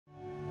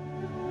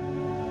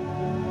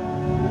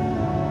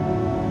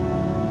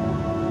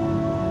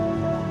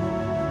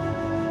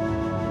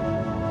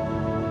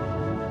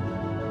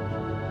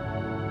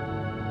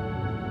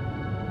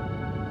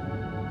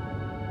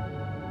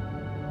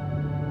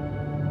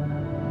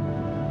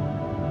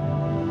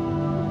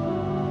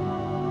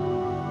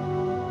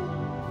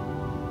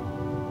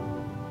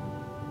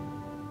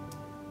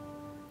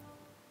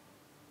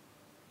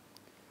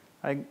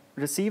I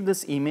received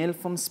this email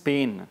from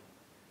Spain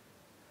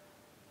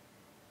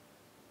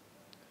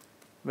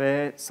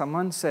where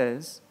someone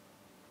says,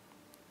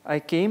 I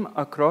came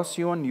across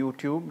you on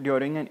YouTube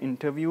during an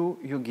interview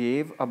you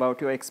gave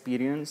about your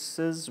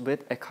experiences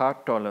with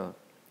Eckhart Tolle.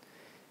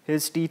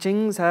 His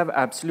teachings have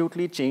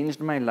absolutely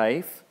changed my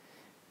life,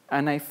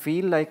 and I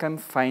feel like I'm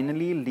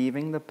finally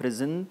leaving the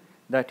prison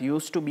that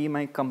used to be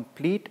my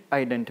complete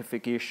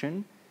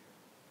identification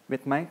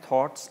with my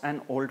thoughts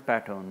and old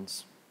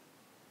patterns.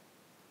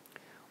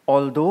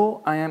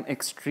 Although I am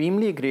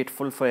extremely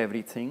grateful for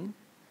everything,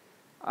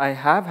 I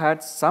have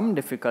had some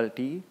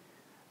difficulty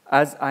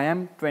as I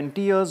am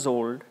 20 years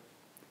old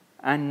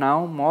and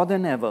now more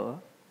than ever,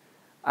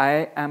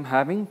 I am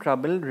having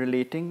trouble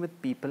relating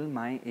with people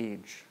my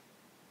age.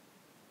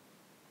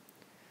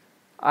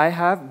 I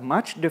have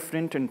much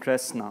different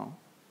interests now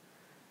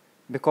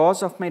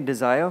because of my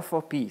desire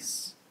for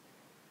peace,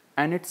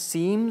 and it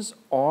seems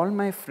all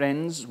my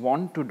friends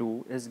want to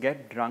do is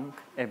get drunk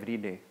every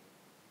day.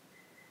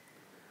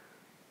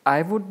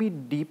 I would be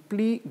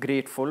deeply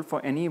grateful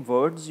for any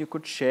words you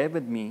could share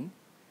with me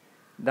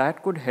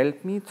that could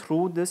help me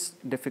through this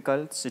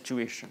difficult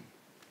situation.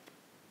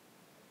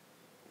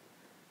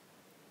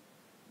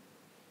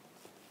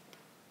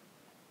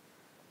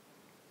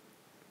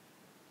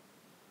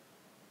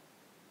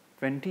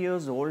 "20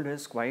 years old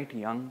is quite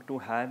young to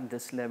have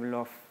this level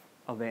of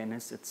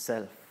awareness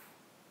itself,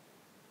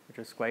 which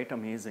is quite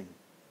amazing.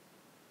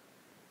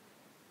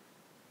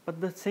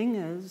 But the thing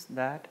is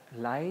that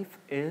life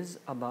is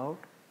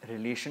about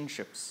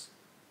relationships.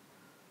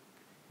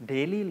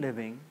 Daily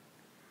living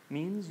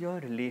means your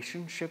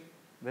relationship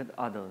with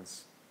others,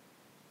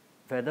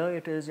 whether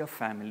it is your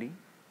family,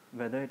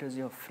 whether it is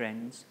your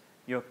friends,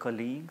 your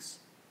colleagues,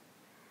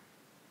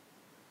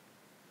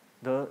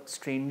 the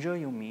stranger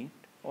you meet,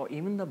 or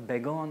even the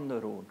beggar on the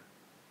road.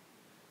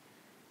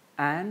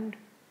 And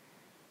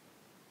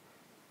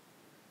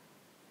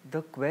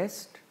the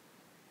quest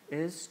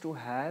is to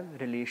have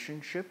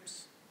relationships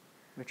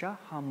which are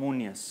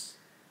harmonious,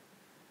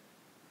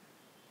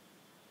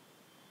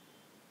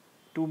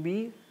 to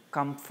be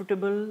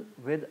comfortable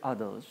with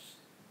others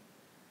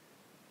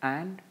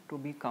and to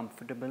be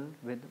comfortable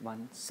with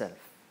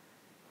oneself,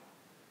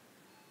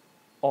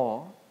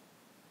 or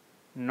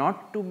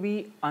not to be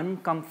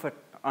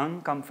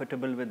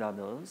uncomfortable with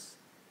others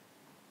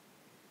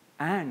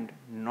and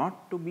not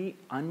to be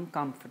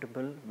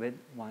uncomfortable with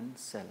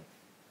oneself.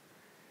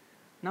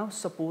 Now,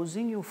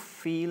 supposing you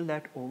feel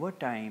that over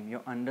time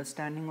your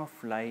understanding of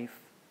life,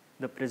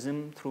 the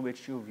prism through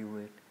which you view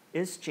it,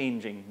 is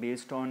changing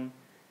based on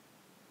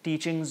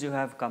teachings you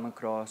have come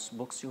across,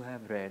 books you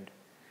have read.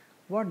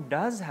 What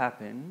does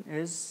happen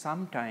is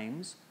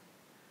sometimes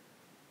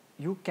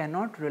you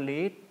cannot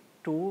relate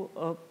to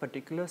a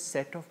particular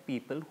set of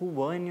people who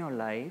were in your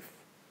life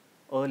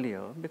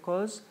earlier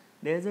because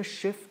there is a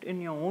shift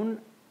in your own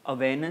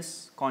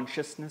awareness,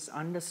 consciousness,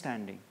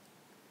 understanding.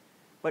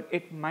 But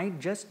it might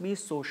just be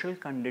social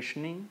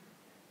conditioning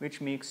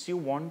which makes you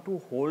want to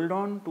hold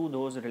on to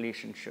those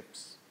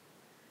relationships.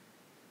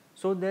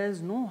 So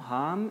there's no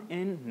harm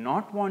in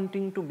not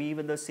wanting to be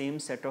with the same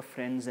set of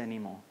friends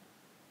anymore,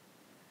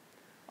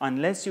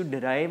 unless you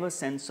derive a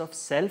sense of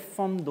self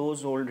from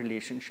those old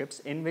relationships,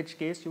 in which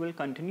case you will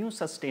continue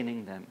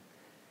sustaining them.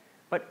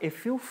 But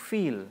if you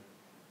feel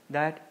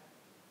that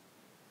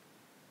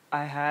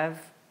I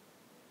have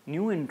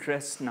new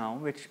interests now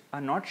which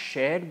are not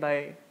shared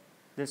by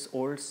this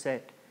old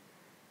set,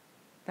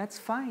 that's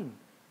fine.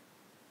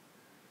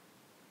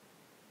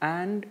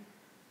 And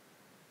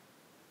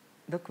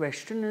the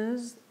question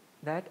is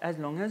that as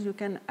long as you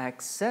can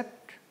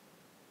accept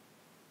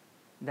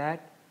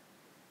that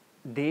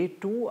they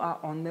too are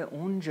on their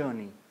own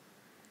journey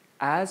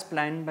as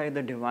planned by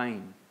the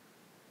divine,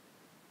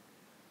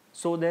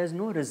 so there's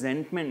no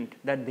resentment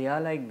that they are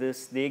like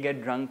this, they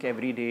get drunk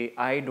every day,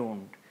 I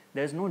don't.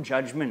 There's no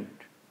judgment.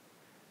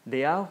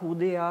 They are who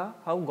they are,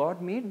 how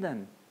God made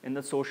them, in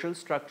the social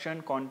structure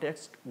and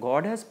context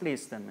God has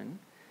placed them in.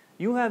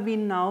 You have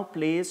been now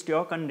placed,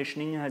 your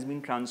conditioning has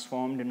been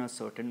transformed in a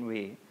certain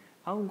way,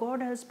 how God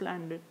has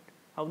planned it,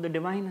 how the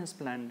divine has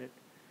planned it.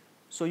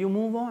 So you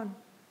move on.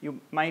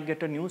 You might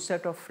get a new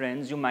set of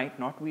friends, you might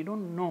not, we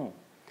don't know.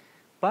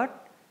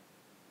 But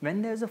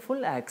when there's a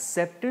full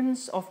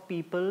acceptance of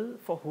people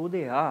for who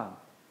they are,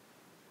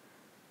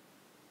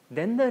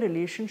 then the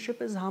relationship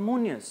is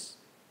harmonious.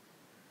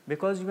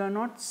 Because you are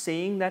not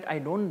saying that I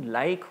don't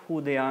like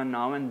who they are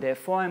now and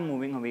therefore I'm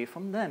moving away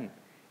from them.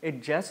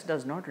 It just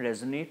does not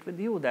resonate with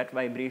you. That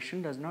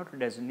vibration does not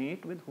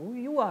resonate with who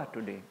you are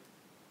today.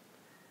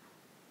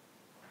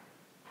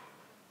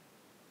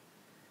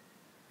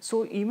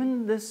 So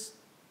even this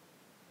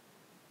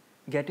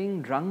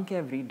getting drunk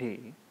every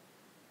day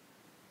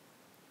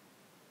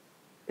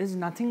is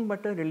nothing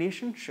but a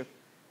relationship.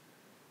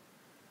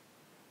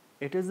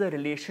 It is the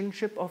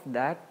relationship of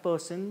that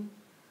person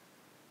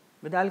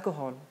with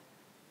alcohol.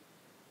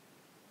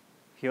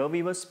 Here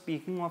we were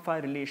speaking of our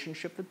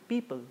relationship with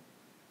people.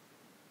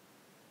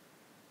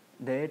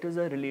 There it is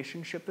a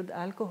relationship with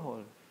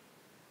alcohol.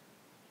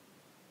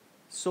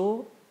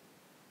 So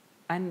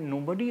And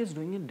nobody is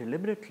doing it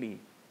deliberately.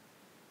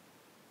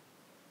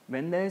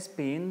 When there is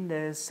pain,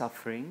 there is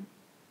suffering.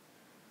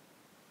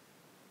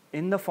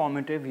 In the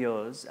formative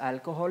years,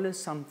 alcohol is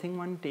something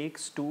one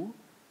takes to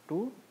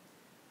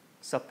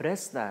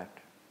suppress that.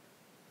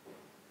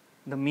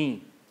 The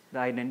me, the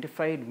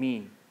identified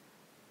me.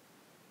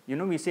 You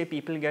know, we say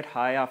people get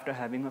high after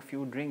having a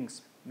few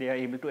drinks. They are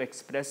able to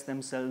express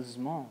themselves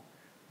more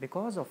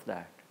because of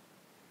that.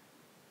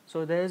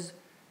 So there's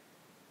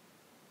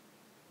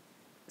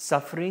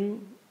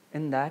suffering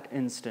in that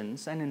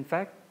instance, and in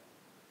fact,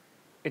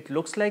 it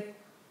looks like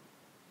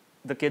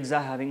the kids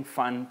are having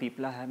fun,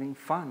 people are having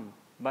fun,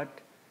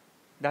 but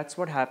that's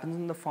what happens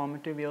in the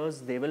formative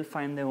years. They will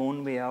find their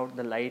own way out,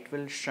 the light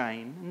will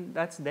shine, and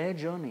that's their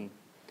journey.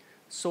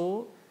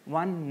 So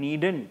one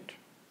needn't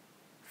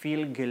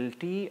feel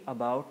guilty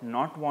about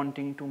not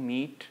wanting to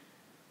meet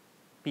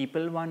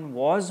people one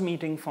was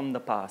meeting from the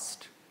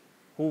past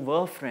who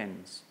were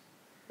friends.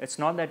 It's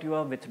not that you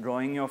are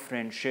withdrawing your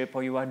friendship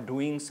or you are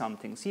doing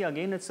something. See,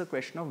 again, it's a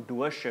question of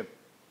doership.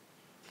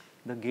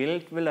 The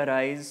guilt will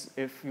arise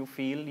if you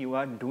feel you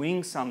are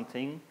doing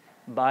something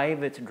by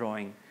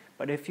withdrawing.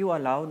 But if you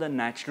allow the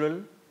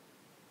natural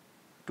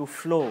to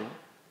flow,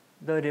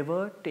 the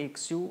river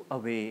takes you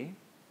away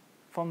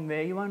from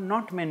where you are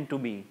not meant to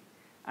be,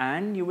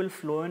 and you will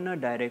flow in a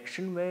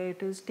direction where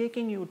it is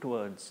taking you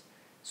towards.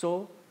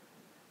 So,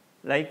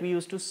 like we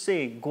used to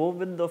say, go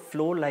with the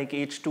flow like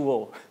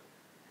H2O.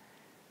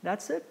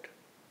 That's it.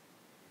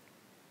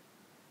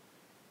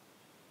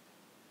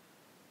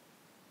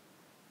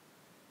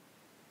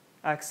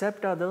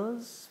 Accept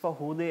others for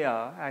who they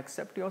are.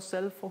 Accept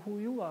yourself for who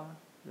you are.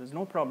 There's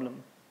no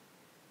problem.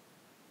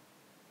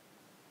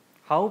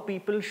 How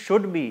people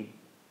should be,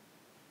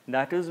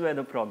 that is where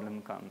the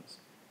problem comes.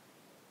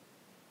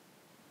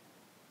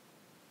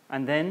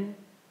 And then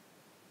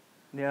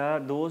there are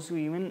those who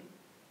even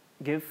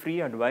give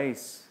free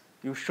advice.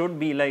 You should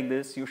be like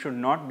this, you should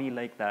not be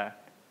like that.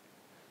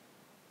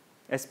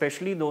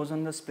 Especially those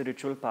on the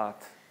spiritual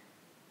path.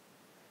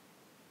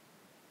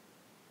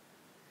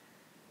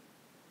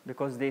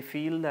 Because they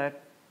feel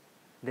that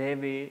their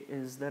way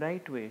is the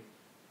right way.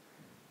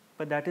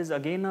 But that is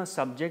again a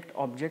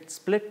subject-object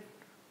split.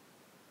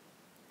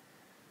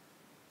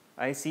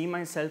 I see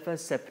myself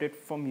as separate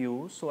from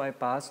you, so I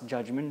pass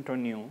judgment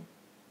on you.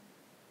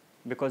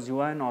 Because you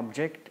are an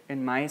object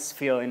in my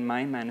sphere, in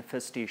my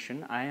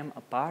manifestation, I am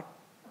apart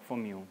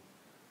from you.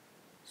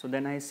 So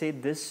then I say,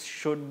 this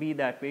should be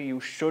that way, you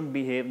should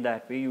behave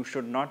that way, you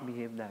should not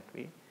behave that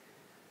way.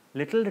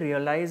 Little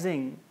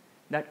realizing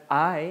that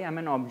I am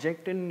an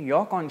object in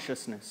your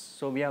consciousness.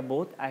 So we are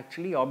both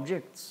actually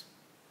objects.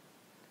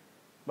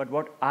 But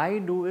what I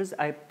do is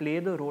I play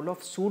the role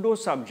of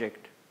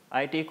pseudo-subject.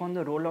 I take on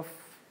the role of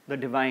the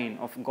divine,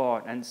 of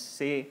God, and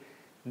say,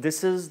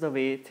 this is the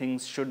way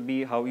things should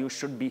be, how you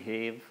should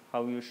behave,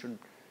 how you should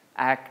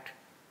act.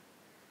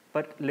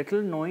 But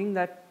little knowing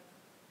that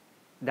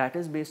that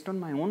is based on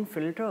my own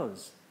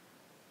filters.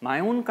 My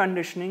own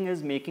conditioning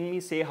is making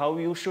me say how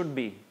you should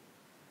be.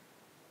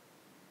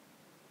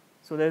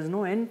 So there is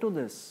no end to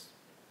this.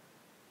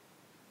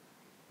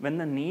 When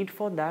the need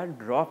for that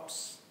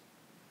drops,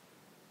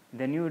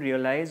 then you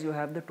realize you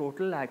have the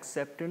total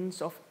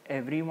acceptance of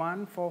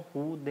everyone for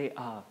who they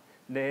are.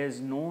 There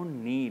is no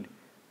need,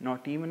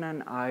 not even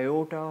an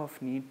iota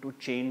of need to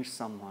change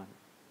someone.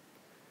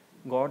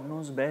 God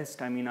knows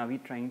best. I mean, are we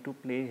trying to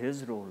play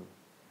His role?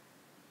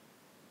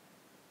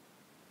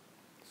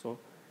 So,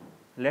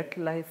 let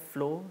life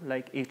flow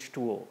like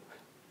H2O.